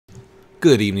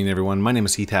Good evening, everyone. My name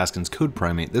is Heath Haskins, Code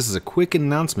Primate. This is a quick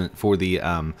announcement for the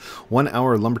 1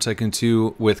 hour Lumber Tycoon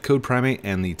 2 with Code Primate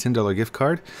and the $10 gift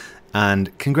card.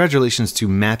 And congratulations to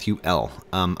Mathew L.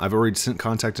 I've already sent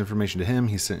contact information to him.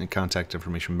 He sent contact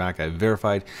information back. I've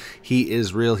verified. He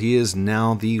is real. He is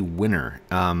now the winner.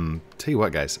 Tell you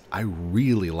what, guys, I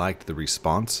really liked the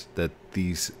response that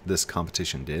this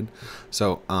competition did.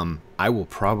 So I will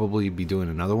probably be doing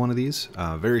another one of these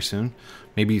very soon.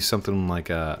 Maybe something like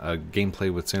a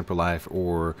gameplay with Sample Life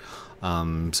or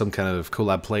some kind of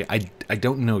collab play. I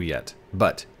don't know yet,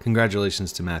 but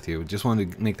congratulations to Mathew. Just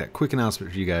wanted to make that quick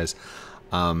announcement for you guys.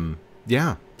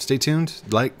 Yeah, stay tuned.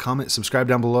 Like, comment, subscribe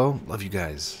down below. Love you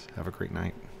guys. Have a great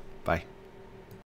night. Bye.